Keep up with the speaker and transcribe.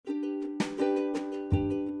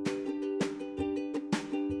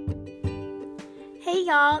Hey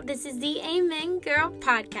y'all, this is the Amen Girl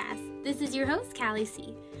podcast. This is your host, Callie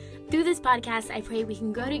C. Through this podcast, I pray we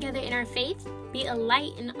can grow together in our faith, be a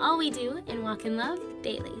light in all we do, and walk in love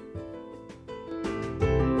daily.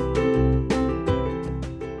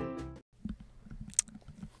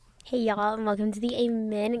 Hey y'all, and welcome to the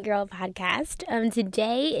Amen Girl podcast.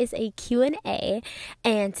 Today is a Q&A,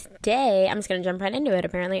 and today, I'm just going to jump right into it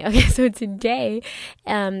apparently. Okay, so today,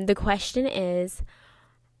 the question is,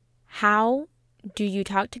 how do you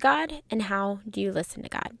talk to God, and how do you listen to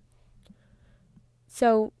God?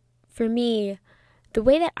 So, for me, the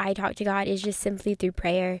way that I talk to God is just simply through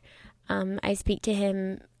prayer. I speak to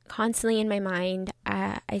Him constantly in my mind.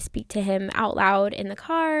 I speak to Him out loud in the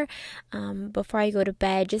car, before I go to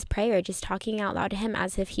bed, just prayer, just talking out loud to Him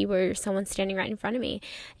as if He were someone standing right in front of me.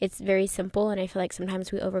 It's very simple, and I feel like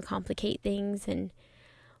sometimes we overcomplicate things, and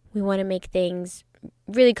we want to make things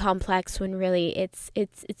really complex when really it's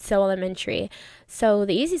so elementary. So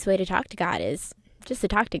the easiest way to talk to God is just to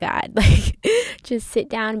talk to God. Like, just sit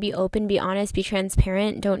down, be open, be honest, be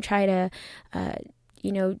transparent. Don't try to,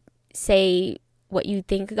 say what you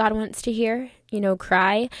think God wants to hear.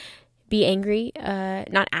 Cry, be angry,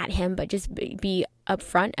 not at Him, but just be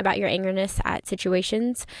upfront about your angerness at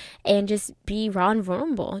situations, and just be raw and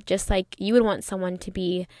vulnerable, just like you would want someone to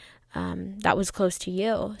be that was close to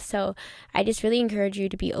you. So I just really encourage you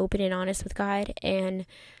to be open and honest with God, and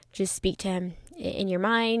just speak to Him in your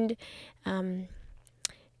mind,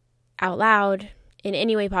 out loud, in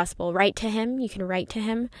any way possible. Write to Him. You can write to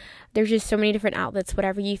Him. There's just so many different outlets,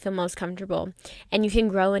 whatever you feel most comfortable. And you can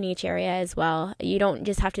grow in each area as well. You don't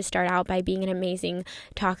just have to start out by being an amazing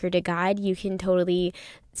talker to God. You can totally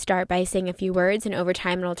start by saying a few words, and over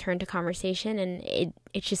time it'll turn to conversation. And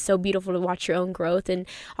it's just so beautiful to watch your own growth, and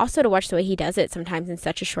also to watch the way He does it sometimes in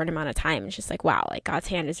such a short amount of time. It's just like, wow, like God's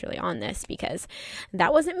hand is really on this, because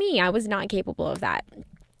that wasn't me. I was not capable of that.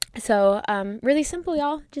 So, really simple,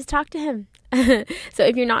 y'all. Just talk to Him. So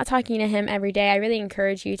if you're not talking to Him every day, I really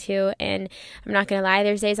encourage you to. And I'm not going to lie,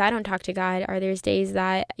 there's days I don't talk to God, or there's days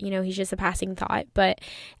that, He's just a passing thought. But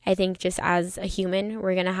I think just as a human,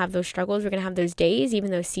 we're going to have those struggles. We're going to have those days,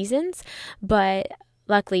 even those seasons. But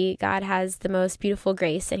luckily, God has the most beautiful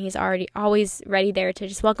grace, and He's always ready there to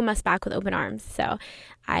just welcome us back with open arms. So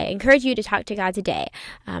I encourage you to talk to God today,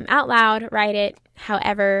 out loud, write it,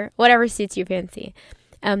 whatever suits your fancy.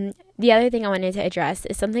 The other thing I wanted to address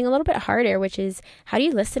is something a little bit harder, which is, how do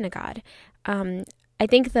you listen to God? I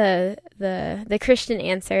think the Christian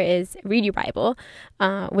answer is read your Bible,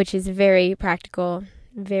 which is very practical,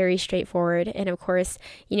 very straightforward. And of course,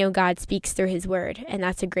 God speaks through His Word, and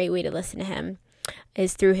that's a great way to listen to Him,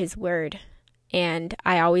 is through His Word. And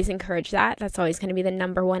I always encourage that. That's always going to be the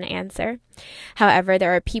number one answer. However,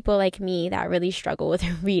 there are people like me that really struggle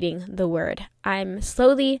with reading the Word. I'm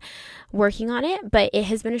slowly working on it, but it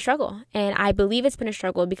has been a struggle. And I believe it's been a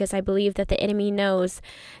struggle because I believe that the enemy knows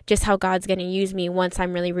just how God's going to use me once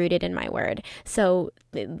I'm really rooted in my Word. So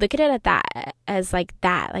look at it as like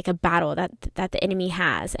a battle that the enemy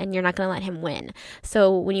has, and you're not going to let him win.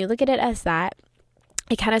 So when you look at it as that,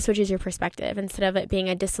 it kind of switches your perspective. Instead of it being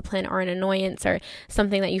a discipline or an annoyance or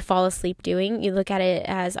something that you fall asleep doing, you look at it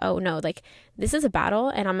as, oh no, like, this is a battle,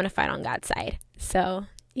 and I'm going to fight on God's side. So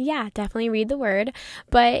yeah, definitely read the Word.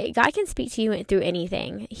 But God can speak to you through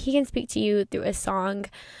anything. He can speak to you through a song.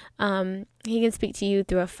 He can speak to you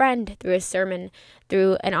through a friend, through a sermon,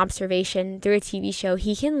 through an observation, through a TV show.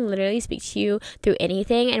 He can literally speak to you through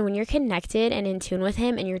anything. And when you're connected and in tune with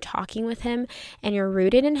Him, and you're talking with Him, and you're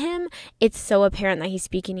rooted in Him, it's so apparent that He's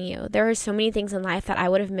speaking to you. There are so many things in life that I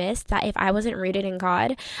would have missed, that if I wasn't rooted in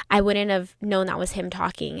God, I wouldn't have known that was Him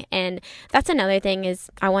talking. And that's another thing is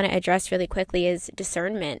I want to address really quickly, is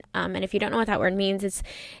discernment. And if you don't know what that word means,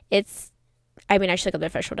 I should look up the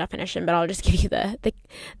official definition, but I'll just give you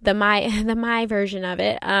the my version of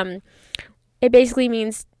it. It basically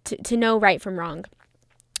means to know right from wrong,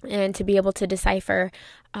 and to be able to decipher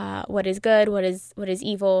what is good, what is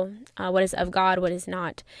evil, what is of God, what is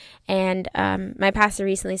not. And my pastor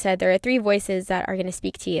recently said there are 3 voices that are going to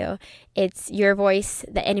speak to you. It's your voice,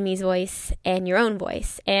 the enemy's voice, and your own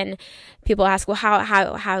voice. And people ask, well,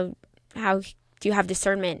 how do you have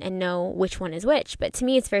discernment and know which one is which? But to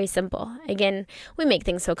me, it's very simple. Again, we make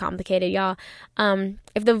things so complicated, y'all.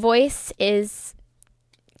 If the voice is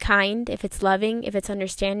kind, if it's loving, if it's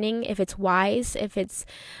understanding, if it's wise, if it's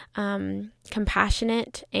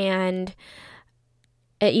compassionate, and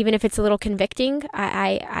even if it's a little convicting,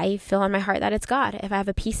 I feel in my heart that it's God. If I have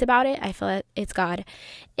a peace about it, I feel it's God.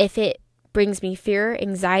 If it brings me fear,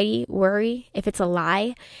 anxiety, worry, if it's a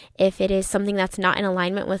lie, if it is something that's not in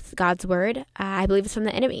alignment with God's word, I believe it's from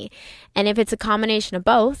the enemy. And if it's a combination of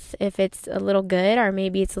both, if it's a little good or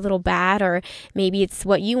maybe it's a little bad or maybe it's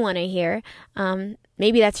what you want to hear,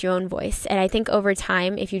 maybe that's your own voice. And I think over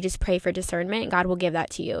time, if you just pray for discernment, God will give that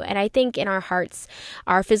to you. And I think in our hearts,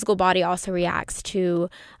 our physical body also reacts to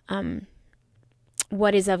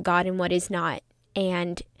what is of God and what is not.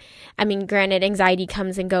 And I mean, granted, anxiety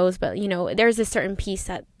comes and goes, but there's a certain peace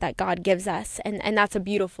that God gives us. And that's a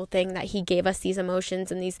beautiful thing, that he gave us these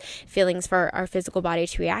emotions and these feelings for our physical body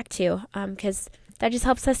to react to, because that just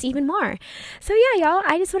helps us even more. So yeah, y'all,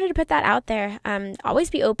 I just wanted to put that out there. Always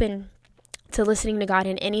be open to listening to God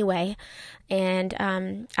in any way. And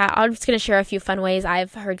I'm just going to share a few fun ways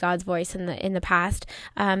I've heard God's voice in the past.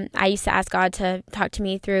 I used to ask God to talk to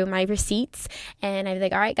me through my receipts, and I'd be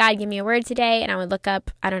like, all right, God, give me a word today. And I would look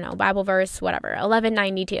up, I don't know, Bible verse, whatever,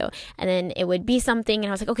 1192. And then it would be something. And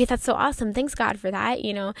I was like, okay, that's so awesome. Thanks, God, for that.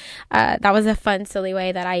 That was a fun, silly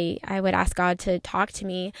way that I would ask God to talk to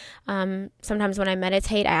me. Sometimes when I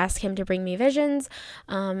meditate, I ask him to bring me visions.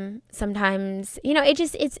 Sometimes,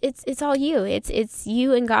 it's all you. It's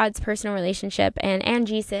you and God's personal relationship. And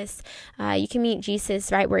Jesus. You can meet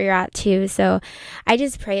Jesus right where you're at too. So I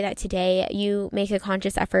just pray that today you make a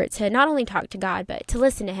conscious effort to not only talk to God, but to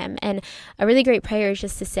listen to him. And a really great prayer is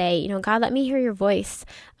just to say, God, let me hear your voice.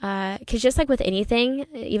 Because just like with anything,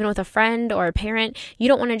 even with a friend or a parent, you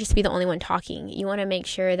don't want to just be the only one talking. You want to make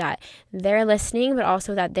sure that they're listening, but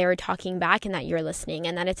also that they're talking back and that you're listening,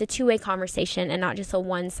 and that it's a two-way conversation and not just a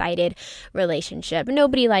one-sided relationship.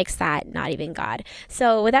 Nobody likes that, not even God.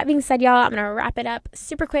 So with that being said, y'all, I'm going to wrap it up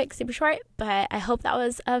super quick, super short, but I hope that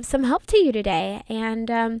was of some help to you today. And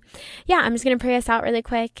I'm just going to pray us out really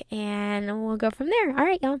quick and we'll go from there. All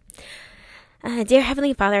right, y'all. Dear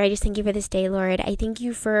Heavenly Father, I just thank you for this day, Lord. I thank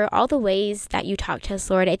you for all the ways that you talk to us,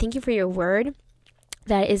 Lord. I thank you for your word.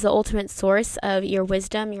 That is the ultimate source of your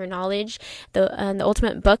wisdom, your knowledge, the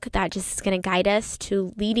ultimate book that just is going to guide us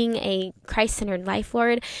to leading a Christ-centered life,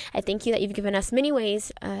 Lord. I thank you that you've given us many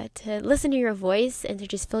ways to listen to your voice and to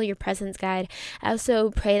just feel your presence, God. I also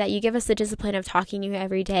pray that you give us the discipline of talking to you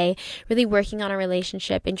every day, really working on our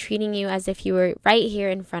relationship and treating you as if you were right here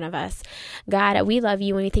in front of us. God, we love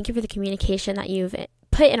you and we thank you for the communication that you've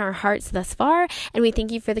put in our hearts thus far, and we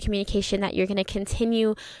thank you for the communication that you're going to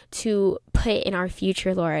continue to put in our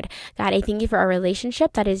future, Lord. God, I thank you for our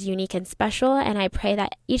relationship that is unique and special, and I pray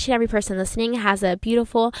that each and every person listening has a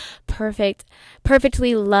beautiful,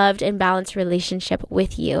 perfectly loved and balanced relationship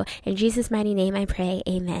with you. In Jesus' mighty name I pray,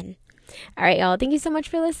 amen. All right, y'all. Thank you so much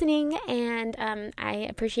for listening, and I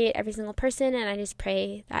appreciate every single person, and I just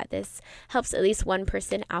pray that this helps at least one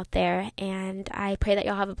person out there, and I pray that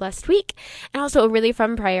y'all have a blessed week. And also a really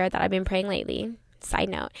fun prayer that I've been praying lately, side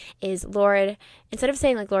note, is Lord, instead of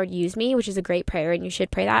saying Lord, use me, which is a great prayer, and you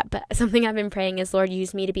should pray that, but something I've been praying is, Lord,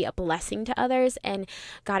 use me to be a blessing to others. And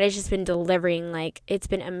God has just been delivering, it's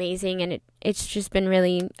been amazing, and it's just been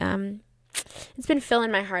really, it's been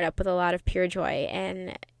filling my heart up with a lot of pure joy,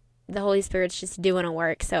 and the Holy Spirit's just doing a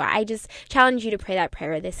work. So I just challenge you to pray that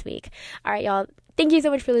prayer this week. All right, y'all. Thank you so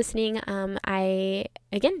much for listening.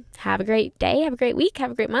 Again, have a great day, have a great week,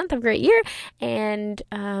 have a great month, have a great year, and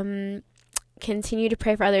continue to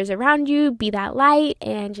pray for others around you. Be that light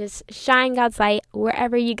and just shine God's light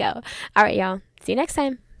wherever you go. All right, y'all. See you next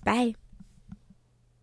time. Bye.